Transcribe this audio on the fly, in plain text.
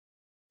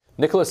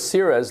Nicholas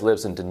Sirez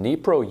lives in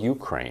Dnipro,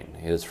 Ukraine.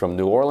 He is from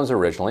New Orleans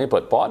originally,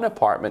 but bought an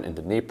apartment in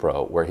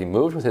Dnipro where he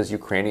moved with his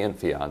Ukrainian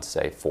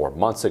fiancée 4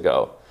 months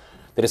ago.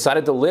 They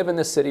decided to live in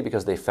the city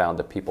because they found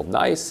the people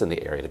nice and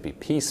the area to be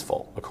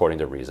peaceful, according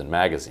to Reason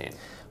magazine.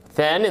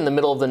 Then, in the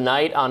middle of the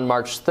night on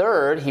March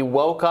 3rd, he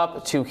woke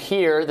up to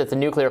hear that the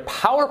nuclear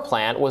power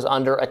plant was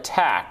under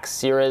attack.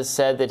 Sirez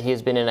said that he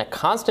has been in a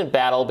constant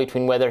battle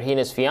between whether he and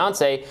his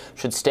fiancée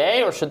should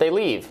stay or should they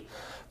leave.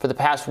 For the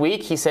past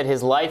week, he said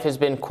his life has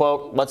been,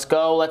 quote, let's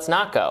go, let's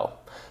not go.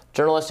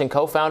 Journalist and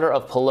co-founder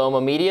of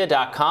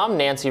PalomaMedia.com,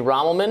 Nancy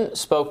Rommelmann,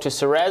 spoke to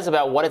Sirez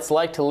about what it's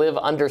like to live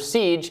under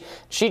siege.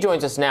 She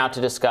joins us now to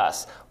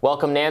discuss.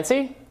 Welcome,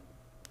 Nancy.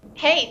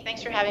 Hey,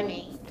 thanks for having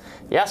me.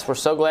 Yes, we're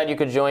so glad you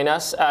could join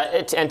us.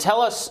 And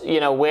tell us,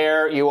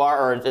 where you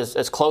are, or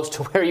as close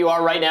to where you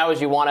are right now as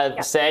you want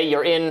to say.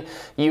 You're in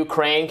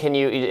Ukraine. Can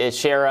you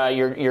share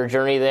your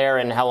journey there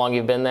and how long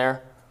you've been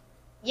there?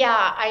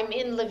 Yeah, I'm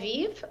in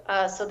Lviv,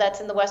 so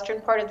that's in the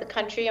western part of the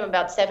country. I'm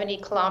about 70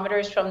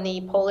 kilometers from the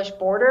Polish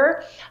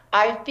border.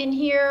 I've been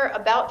here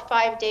about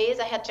 5 days.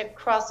 I had to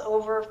cross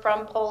over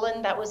from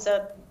Poland. That was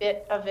a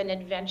bit of an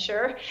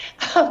adventure,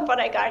 but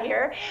I got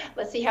here.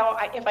 Let's see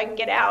if I can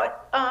get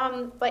out.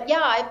 But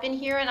yeah, I've been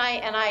here, and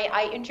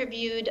I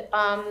interviewed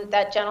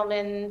that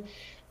gentleman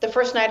the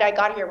first night I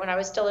got here when I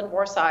was still in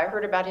Warsaw. I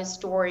heard about his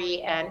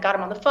story and got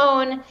him on the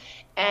phone.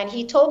 And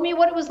he told me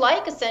what it was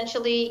like,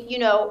 essentially,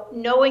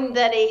 knowing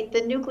that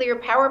the nuclear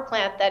power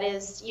plant that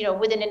is,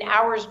 within an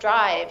hour's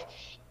drive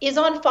is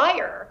on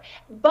fire,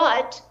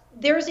 but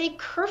there's a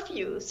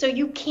curfew, so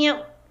you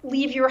can't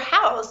leave your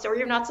house, or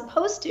you're not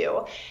supposed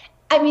to.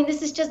 I mean,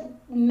 this is just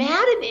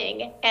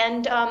maddening.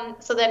 And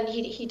so then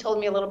he told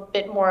me a little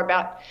bit more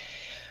about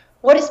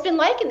what it's been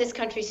like in this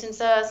country since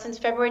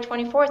February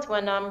 24th,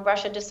 when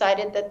Russia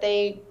decided that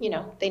they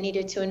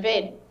needed to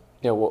invade.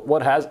 Yeah,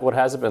 what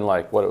has it been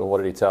like? What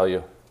did he tell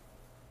you?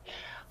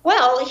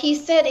 Well, he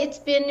said it's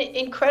been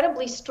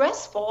incredibly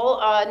stressful.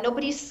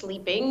 Nobody's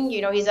sleeping.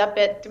 He's up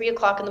at 3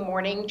 o'clock in the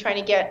morning trying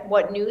to get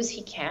what news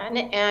he can.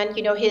 And,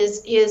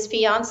 his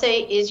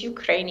fiancée is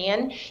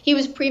Ukrainian. He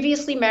was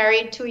previously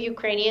married to a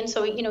Ukrainian,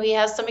 so, he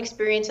has some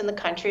experience in the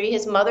country.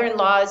 His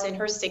mother-in-law is in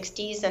her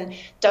 60s and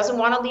doesn't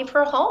want to leave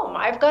her home.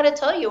 I've got to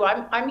tell you,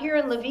 I'm here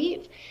in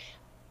Lviv.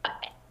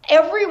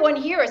 Everyone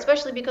here,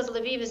 especially because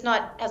Lviv is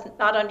not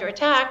under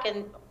attack,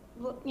 and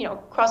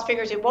cross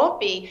fingers it won't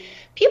be.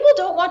 People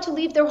don't want to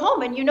leave their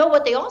home, and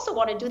what they also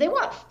want to do? They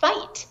want to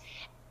fight,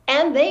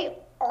 and they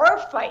are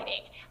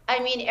fighting.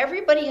 I mean,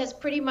 everybody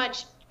pretty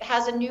much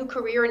has a new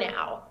career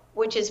now,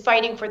 which is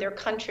fighting for their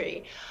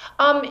country.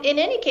 In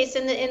any case,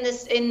 in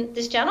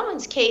this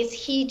gentleman's case,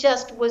 he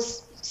just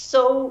was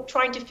so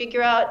trying to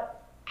figure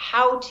out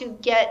how to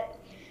get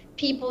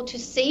people to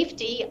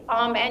safety,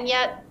 and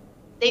yet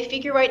they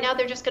figure right now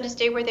they're just going to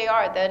stay where they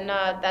are. Then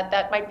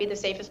that might be the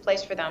safest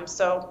place for them.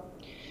 So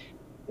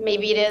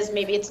maybe it is,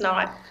 maybe it's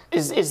not.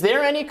 Is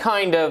there any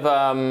kind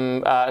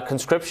of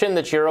conscription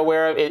that you're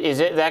aware of? Is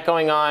that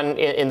going on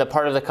in the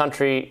part of the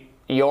country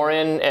you're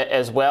in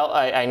as well?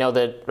 I know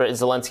that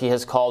Zelensky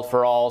has called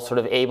for all sort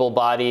of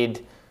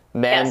able-bodied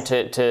men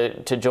Yes.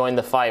 to join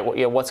the fight.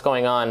 What's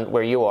going on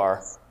where you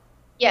are?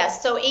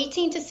 Yes, so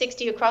 18 to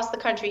 60 across the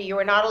country, you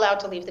are not allowed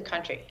to leave the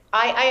country.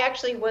 I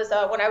actually was,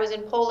 when I was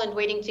in Poland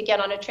waiting to get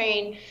on a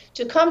train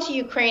to come to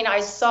Ukraine,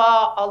 I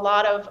saw a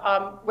lot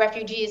of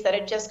refugees that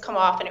had just come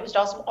off, and it was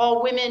also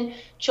all women,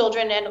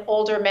 children, and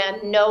older men,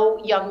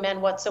 no young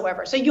men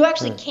whatsoever. So you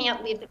actually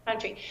can't leave the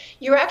country.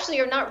 You actually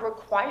are not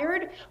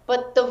required,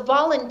 but the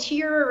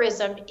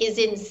volunteerism is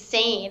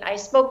insane. I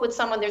spoke with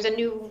someone, there's a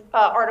new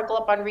article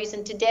up on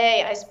Reason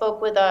today. I spoke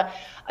with a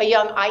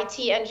young IT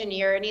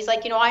engineer, and he's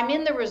like, I'm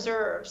in the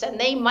reserves, and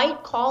they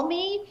might call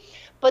me,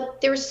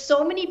 but there's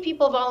so many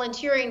people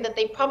volunteering that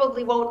they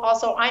probably won't.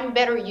 Also, I'm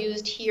better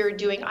used here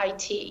doing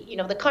IT.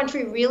 The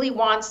country really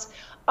wants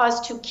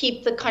us to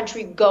keep the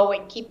country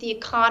going, keep the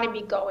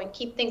economy going,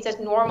 keep things as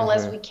normal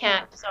as we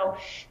can. So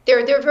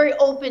they're very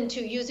open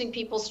to using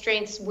people's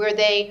strengths where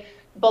they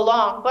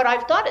belong. But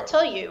I've got to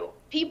tell you,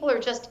 people are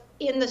just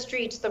in the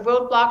streets. The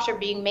roadblocks are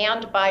being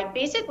manned by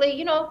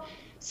basically,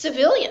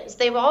 civilians.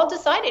 They've all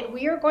decided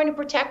we are going to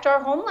protect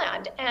our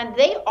homeland, and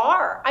they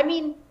are. I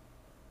mean,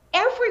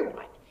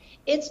 everyone.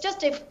 It's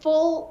just a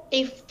full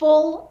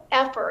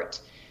effort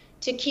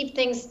to keep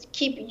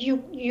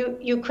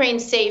Ukraine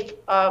safe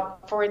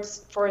for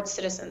its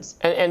citizens.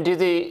 And do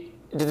the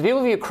people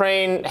of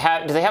Ukraine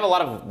have a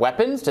lot of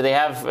weapons? Do they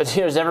have?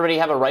 Does everybody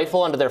have a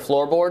rifle under their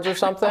floorboards or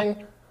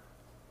something?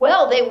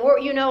 Well, they were,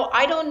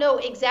 I don't know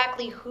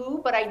exactly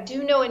who, but I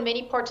do know in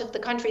many parts of the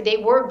country they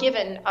were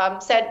given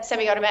said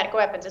semi-automatic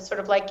weapons. It's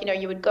sort of like,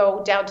 you would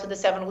go down to the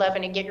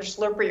 7-Eleven and get your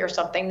Slurpee or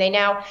something. They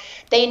now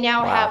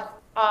Wow.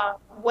 have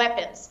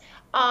weapons,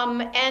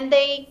 and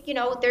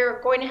they're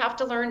going to have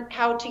to learn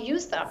how to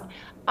use them.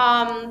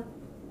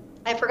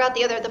 I forgot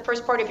the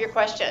first part of your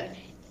question.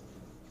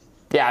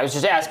 Yeah, I was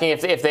just asking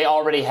if they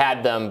already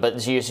had them,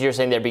 but you're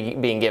saying they're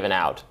being given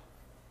out.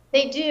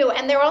 They do,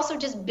 and they're also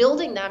just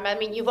building them. I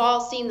mean, you've all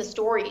seen the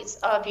stories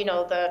of,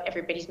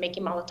 everybody's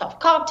making Molotov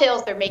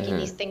cocktails. They're making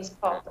these things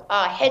called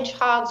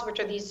hedgehogs, which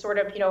are these sort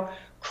of,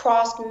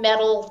 crossed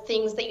metal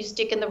things that you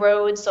stick in the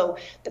road so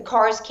the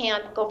cars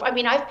can't go. I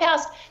mean,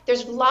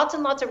 there's lots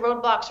and lots of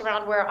roadblocks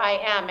around where I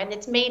am, and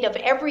it's made of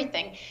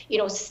everything,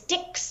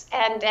 sticks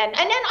and then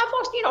I've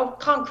watched,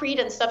 concrete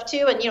and stuff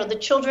too. And, the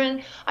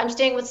children, I'm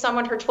staying with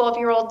someone, her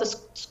 12-year-old, the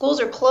schools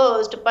are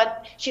closed,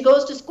 but she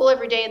goes to school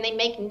every day and they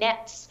make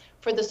nets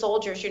for the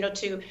soldiers,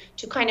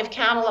 to kind of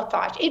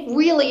camouflage. It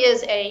really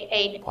is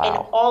an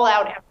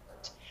all-out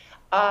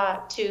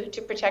effort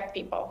to protect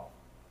people.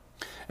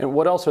 And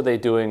what else are they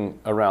doing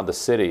around the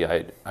city?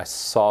 I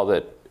saw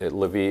that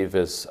Lviv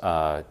is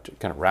kind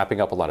of wrapping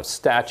up a lot of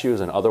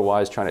statues and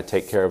otherwise trying to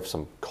take care of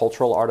some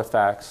cultural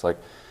artifacts. Like,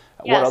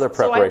 yes, what other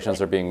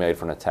preparations are being made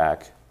for an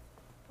attack?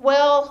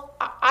 Well,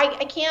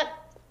 I can't.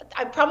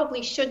 I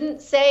probably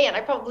shouldn't say, and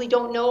I probably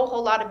don't know a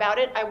whole lot about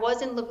it. I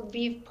was in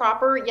Lviv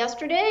proper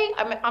yesterday.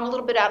 I'm a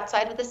little bit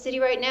outside of the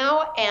city right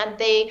now, and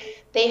they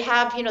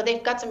have,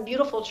 they've got some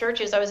beautiful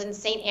churches. I was in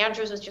St.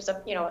 Andrew's, which is a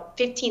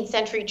 15th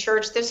century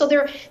church. So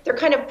they're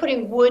kind of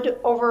putting wood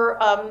over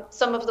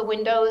some of the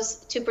windows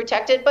to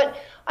protect it. But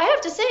I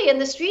have to say, in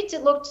the streets,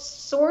 it looked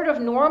sort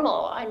of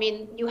normal. I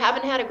mean, you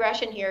haven't had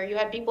aggression here. You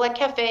had people at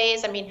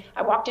cafes. I mean,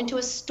 I walked into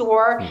a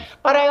store,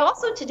 but I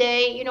also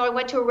today, I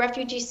went to a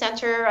refugee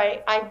center.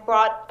 I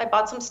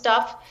bought some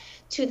stuff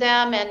to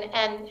them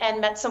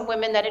and met some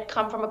women that had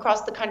come from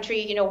across the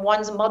country.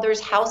 One's mother's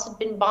house had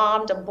been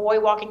bombed, a boy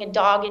walking a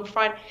dog in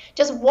front.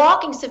 Just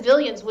walking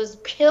civilians was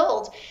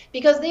killed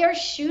because they are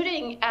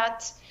shooting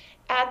at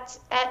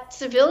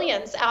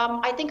civilians.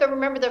 I think I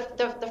remember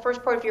the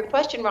first part of your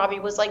question, Robbie,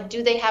 was like,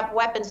 do they have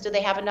weapons? Do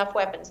they have enough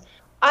weapons?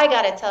 I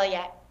gotta tell you,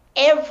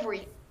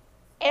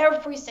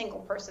 every single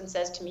person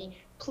says to me,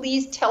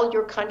 please tell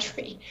your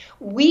country,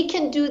 we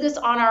can do this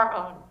on our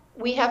own.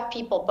 We have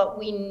people, but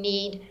we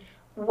need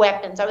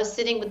weapons. I was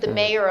sitting with the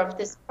mayor of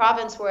this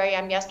province where I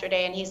am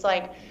yesterday, and he's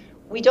like,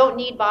 we don't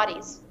need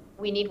bodies,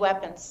 we need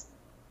weapons.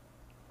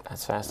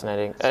 That's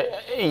fascinating.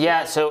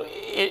 Yeah, so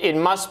it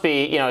must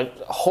be,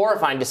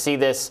 horrifying to see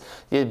this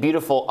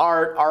beautiful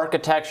art,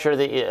 architecture,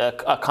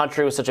 a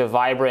country with such a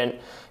vibrant,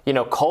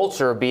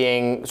 culture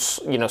being,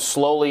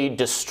 slowly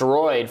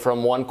destroyed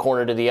from one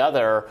corner to the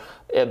other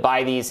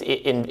by these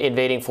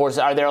invading forces.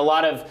 Are there a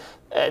lot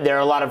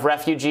of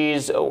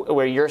refugees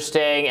where you're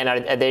staying,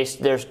 and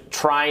they're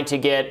trying to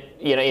get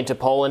into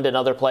Poland and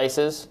other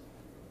places?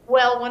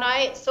 Well,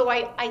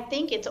 I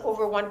think it's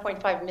over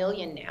 1.5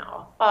 million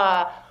now.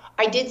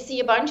 I did see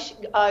a bunch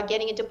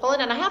getting into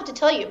Poland, and I have to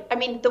tell you, I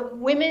mean, the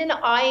women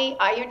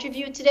I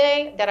interviewed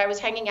today that I was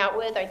hanging out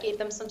with, I gave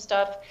them some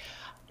stuff.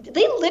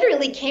 They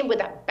literally came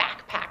with a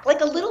backpack,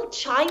 like a little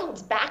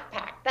child's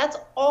backpack. That's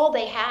all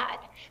they had,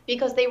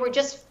 because they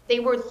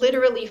were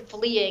literally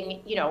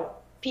fleeing,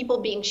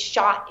 people being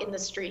shot in the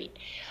street.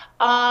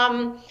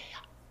 I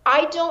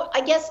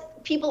guess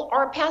people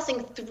are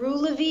passing through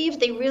Lviv.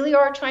 They really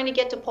are trying to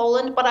get to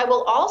Poland. But I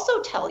will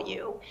also tell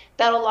you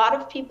that a lot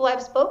of people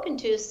I've spoken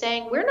to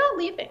saying, we're not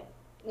leaving.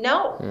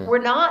 No,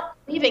 we're not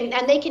leaving.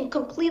 And they can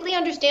completely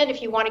understand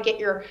if you want to get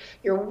your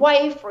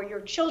wife or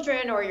your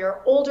children or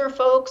your older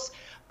folks.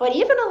 But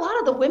even a lot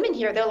of the women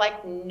here, they're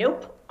like,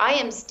 nope, I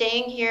am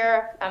staying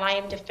here and I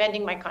am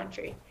defending my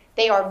country.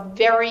 They are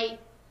very,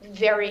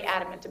 very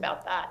adamant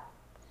about that.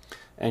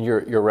 And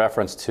your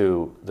reference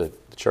to the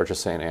Church of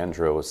St.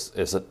 Andrew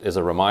is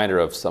a reminder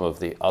of some of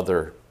the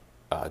other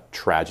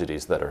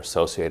tragedies that are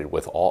associated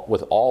with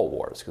all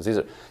wars, because these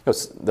are,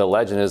 the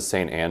legend is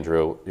St.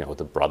 Andrew,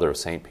 the brother of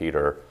St.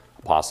 Peter,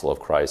 apostle of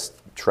Christ,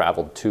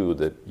 traveled to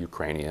the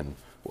Ukrainian,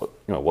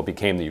 what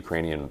became the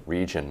Ukrainian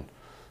region,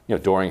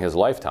 during his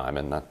lifetime,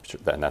 and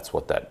that's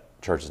what that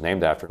church is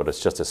named after. But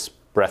it's just this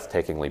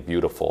breathtakingly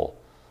beautiful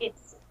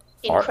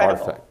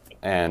artifact,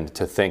 and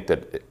to think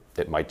that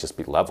it might just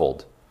be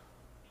leveled.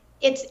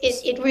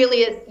 It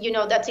really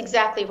is, that's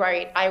exactly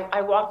right.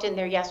 I walked in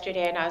there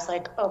yesterday and I was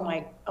like, oh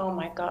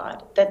my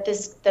God, that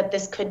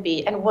this could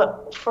be, and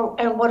what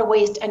a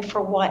waste, and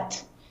for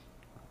what?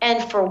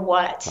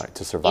 Right,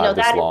 to survive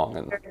this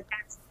long.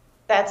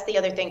 That's the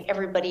other thing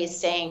everybody is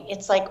saying.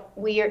 It's like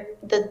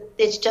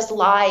it's just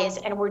lies,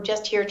 and we're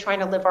just here trying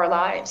to live our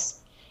lives.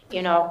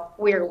 We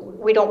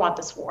don't want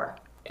this war.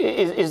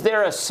 Is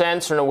there a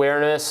sense or an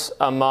awareness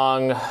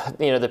among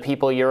the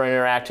people you're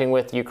interacting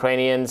with,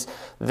 Ukrainians,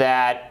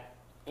 that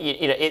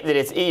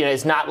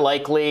it's not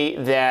likely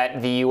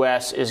that the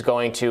U.S. is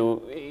going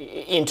to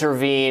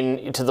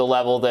intervene to the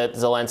level that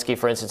Zelensky,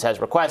 for instance, has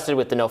requested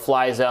with the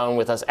no-fly zone,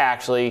 with us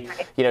actually,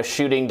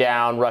 shooting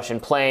down Russian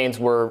planes?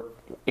 We're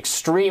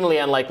extremely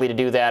unlikely to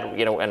do that,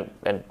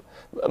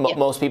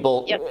 most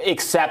people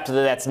accept that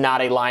that's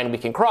not a line we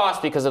can cross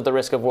because of the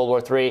risk of World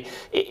War III.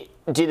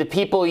 Do the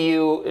people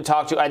you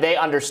talk to, are they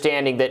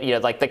understanding that,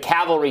 like the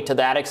cavalry to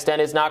that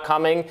extent is not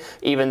coming,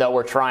 even though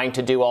we're trying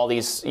to do all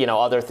these,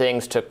 other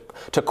things to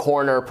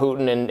corner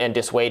Putin and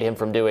dissuade him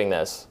from doing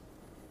this?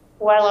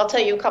 Well, I'll tell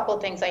you a couple of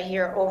things I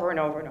hear over and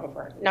over and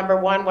over. Number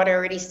one, what I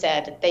already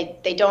said,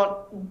 they don't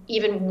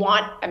even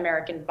want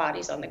American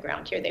bodies on the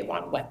ground here. They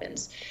want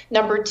weapons.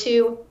 Number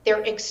two,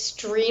 they're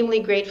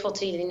extremely grateful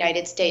to the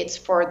United States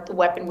for the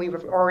weapon we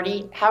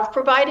already have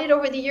provided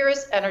over the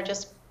years and are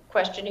just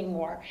questioning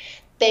more.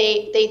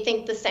 They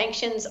think the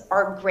sanctions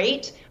are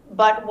great,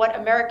 but what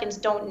Americans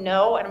don't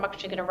know, and I'm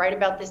actually going to write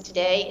about this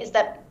today, is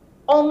that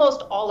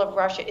almost all of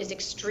Russia is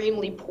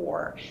extremely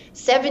poor.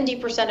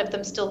 70% of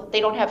them they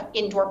don't have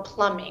indoor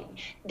plumbing.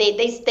 They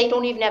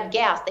don't even have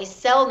gas. They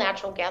sell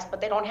natural gas, but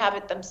they don't have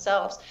it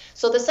themselves.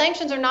 So the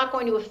sanctions are not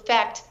going to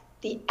affect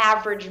the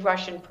average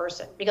Russian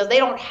person because they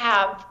don't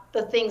have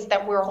the things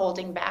that we're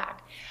holding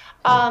back.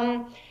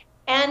 And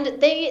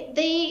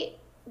they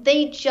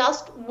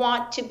just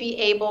want to be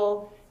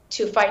able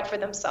to fight for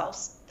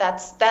themselves.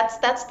 That's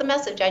the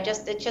message.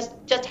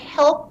 Just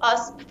help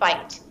us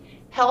fight.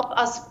 Help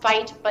us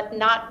fight, but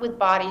not with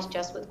bodies,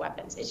 just with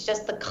weapons. It's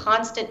just the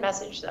constant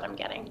message that I'm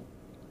getting.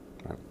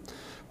 Right.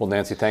 Well,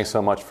 Nancy, thanks so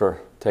much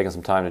for taking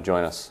some time to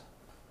join us.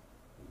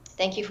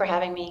 Thank you for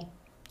having me.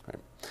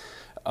 Right.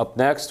 Up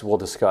next, we'll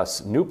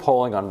discuss new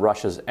polling on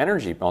Russia's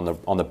energy, on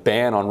the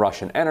ban on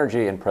Russian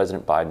energy and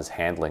President Biden's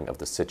handling of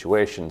the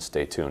situation.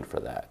 Stay tuned for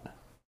that.